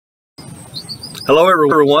Hello,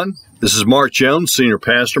 everyone. This is Mark Jones, Senior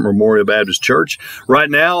Pastor at Memorial Baptist Church. Right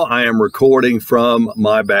now, I am recording from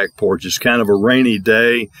my back porch. It's kind of a rainy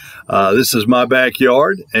day. This is my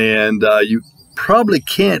backyard, and you probably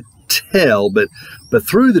can't tell, but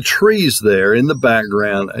through the trees there in the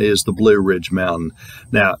background is the Blue Ridge Mountain.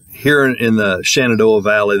 Now, here in the Shenandoah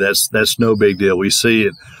Valley, that's no big deal. We see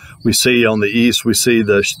it. We see on the east, we see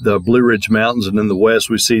the Blue Ridge Mountains, and in the west,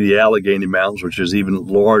 we see the Allegheny Mountains, which is even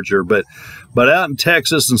larger. But out in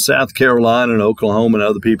Texas and South Carolina and Oklahoma and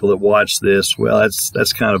other people that watch this, well,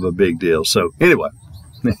 that's kind of a big deal. So anyway,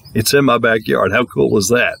 it's in my backyard. How cool is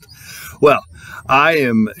that? Well, I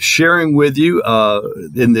am sharing with you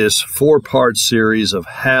in this 4-part series of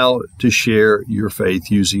how to share your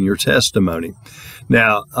faith using your testimony.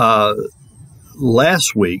 Now,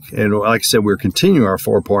 last week, and like I said, we're continuing our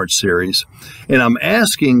 4-part series, and I'm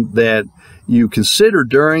asking that you consider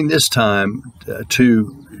during this time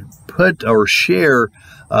to put or share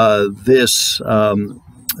this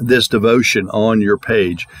devotion on your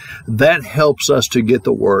page. That helps us to get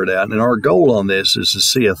the word out, and our goal on this is to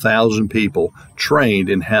see 1,000 people trained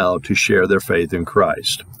in how to share their faith in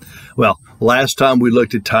Christ. Well, last time we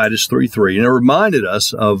looked at Titus 3:3, and it reminded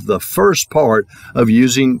us of the first part of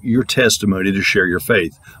using your testimony to share your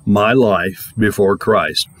faith, my life before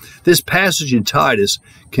Christ. This passage in Titus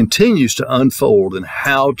continues to unfold in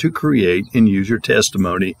how to create and use your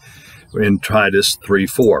testimony in Titus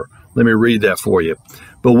 3:4. Let me read that for you.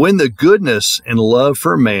 But when the goodness and love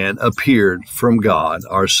for man appeared from God,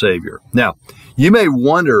 our Savior. Now, you may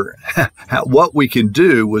wonder what we can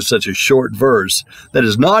do with such a short verse that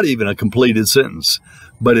is not even a completed sentence,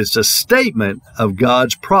 but it's a statement of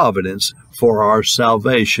God's providence for our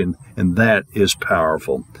salvation, and that is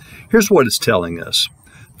powerful. Here's what it's telling us.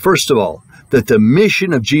 First of all, that the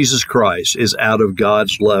mission of Jesus Christ is out of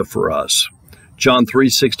God's love for us. John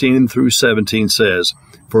 3:16 through 17 says,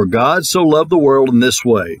 "For God so loved the world in this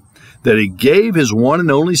way, that he gave his one and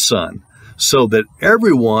only Son, so that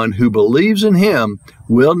everyone who believes in him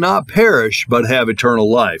will not perish but have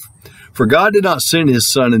eternal life. For God did not send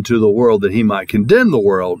his Son into the world that he might condemn the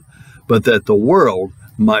world, but that the world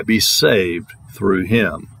might be saved through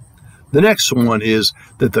him." The next one is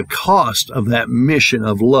that the cost of that mission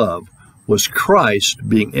of love was Christ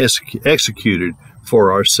being executed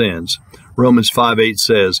for our sins. Romans 5:8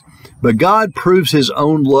 says, "But God proves his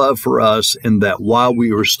own love for us in that while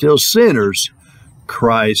we were still sinners,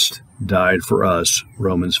 Christ died for us."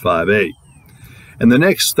 Romans 5:8. And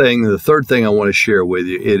the third thing I want to share with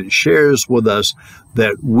you, it shares with us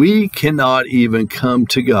that we cannot even come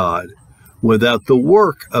to God without the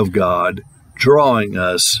work of God drawing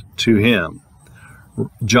us to him.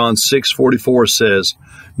 John 6:44 says,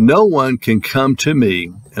 "No one can come to me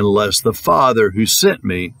unless the Father who sent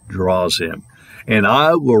me draws him, and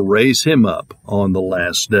I will raise him up on the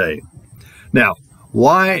last day." Now,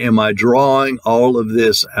 why am I drawing all of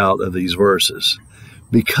this out of these verses?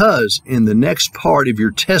 Because in the next part of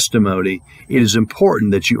your testimony, it is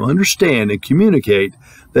important that you understand and communicate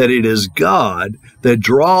that it is God that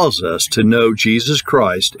draws us to know Jesus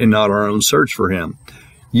Christ and not our own search for him.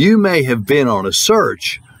 You may have been on a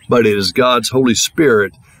search, but it is God's Holy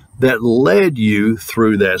Spirit that led you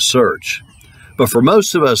through that search. But for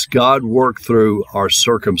most of us, God worked through our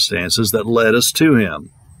circumstances that led us to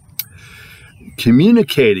him.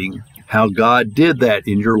 Communicating how God did that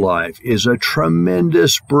in your life is a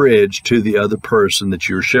tremendous bridge to the other person that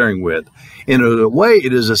you're sharing with. In a way,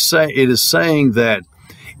 it is saying that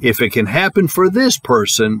if it can happen for this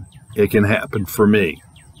person, it can happen for me.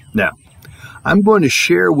 Now, I'm going to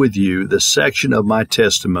share with you the section of my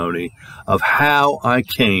testimony of how I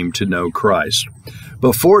came to know Christ.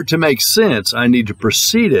 But for it to make sense, I need to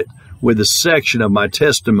precede it with a section of my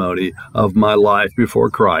testimony of my life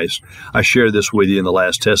before Christ. I shared this with you in the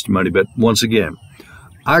last testimony, but once again,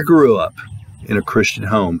 I grew up in a Christian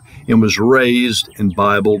home and was raised in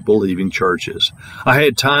Bible-believing churches. I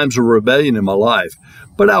had times of rebellion in my life,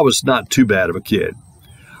 but I was not too bad of a kid.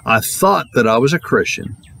 I thought that I was a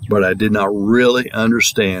Christian, but I did not really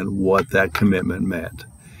understand what that commitment meant.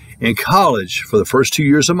 In college, for the first 2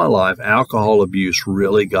 years of my life, alcohol abuse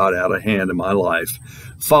really got out of hand in my life,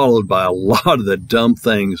 followed by a lot of the dumb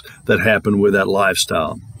things that happened with that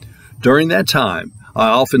lifestyle. During that time, I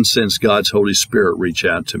often sensed God's Holy Spirit reach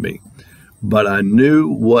out to me, but I knew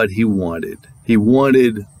what he wanted. He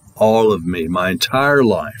wanted all of me, my entire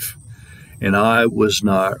life, and I was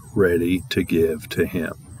not ready to give to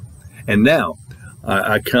him. And now,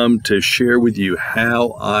 I come to share with you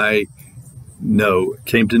how I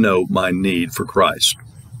came to know my need for Christ.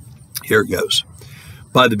 Here it goes.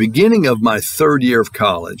 By the beginning of my third year of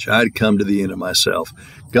college, I had come to the end of myself.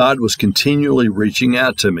 God was continually reaching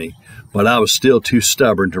out to me, but I was still too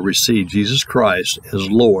stubborn to receive Jesus Christ as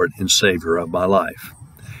Lord and Savior of my life.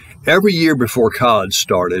 Every year before college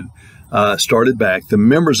started back, the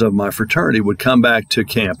members of my fraternity would come back to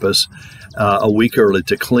campus a week early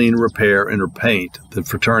to clean, repair, and repaint the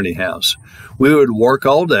fraternity house. We would work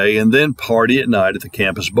all day and then party at night at the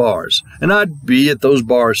campus bars, and I'd be at those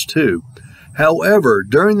bars too. However,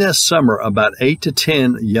 during that summer, about 8 to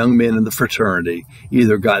 10 young men in the fraternity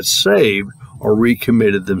either got saved or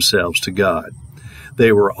recommitted themselves to God.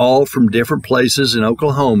 They were all from different places in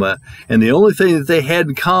Oklahoma, and the only thing that they had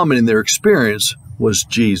in common in their experience was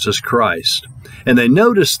Jesus Christ. And they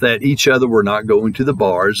noticed that each other were not going to the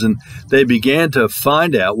bars, and they began to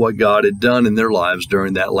find out what God had done in their lives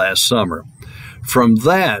during that last summer. From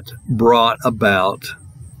that brought about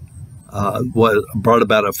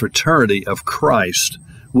a fraternity of Christ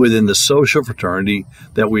within the social fraternity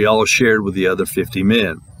that we all shared with the other 50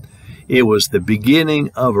 men. It was the beginning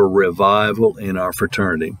of a revival in our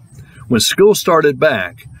fraternity. When school started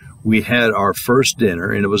back, we had our first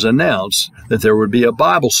dinner, and it was announced that there would be a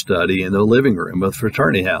Bible study in the living room of the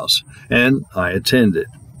fraternity house, and I attended.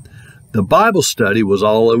 The Bible study was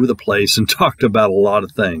all over the place and talked about a lot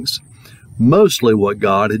of things, mostly what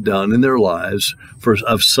God had done in their lives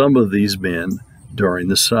of some of these men during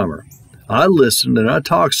the summer. I listened and I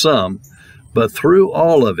talked some, but through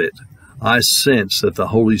all of it, I sensed that the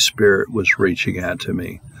Holy Spirit was reaching out to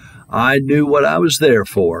me. I knew what I was there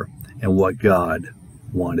for and what God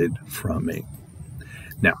wanted from me.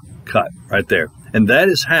 Now, cut right there. And that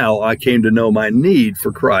is how I came to know my need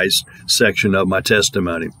for Christ section of my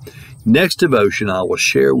testimony. Next devotion, I will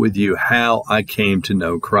share with you how I came to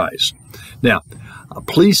know Christ. Now,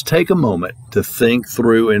 please take a moment to think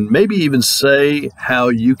through and maybe even say how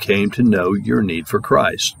you came to know your need for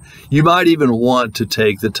Christ. You might even want to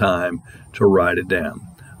take the time to write it down.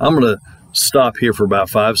 I'm going to stop here for about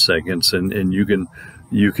 5 seconds, and you can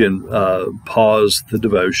pause the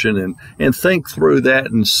devotion and think through that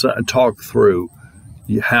and talk through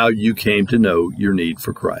how you came to know your need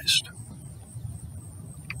for Christ.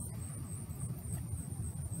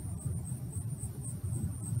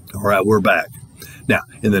 All right, we're back. Now,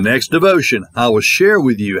 in the next devotion, I will share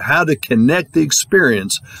with you how to connect the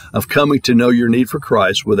experience of coming to know your need for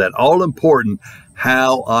Christ with that all-important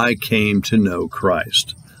how I came to know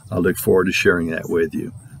Christ. I look forward to sharing that with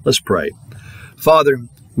you. Let's pray. Father,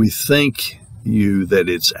 we thank you that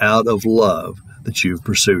it's out of love that you've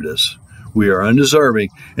pursued us. We are undeserving,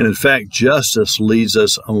 and in fact, justice leads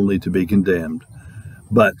us only to be condemned.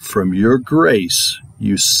 But from your grace,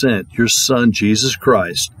 you sent your Son, Jesus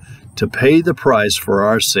Christ, to pay the price for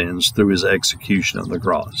our sins through his execution on the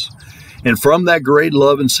cross. And from that great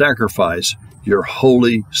love and sacrifice, your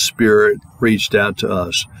Holy Spirit reached out to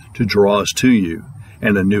us to draw us to you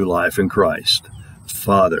and a new life in Christ.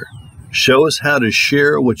 Father, show us how to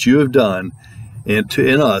share what you have done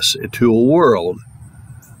in us to a world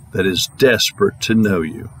that is desperate to know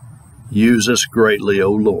you. Use us greatly,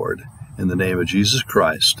 O Lord. In the name of Jesus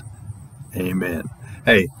Christ, amen.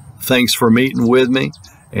 Hey, thanks for meeting with me,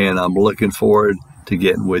 and I'm looking forward to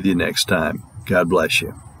getting with you next time. God bless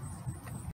you.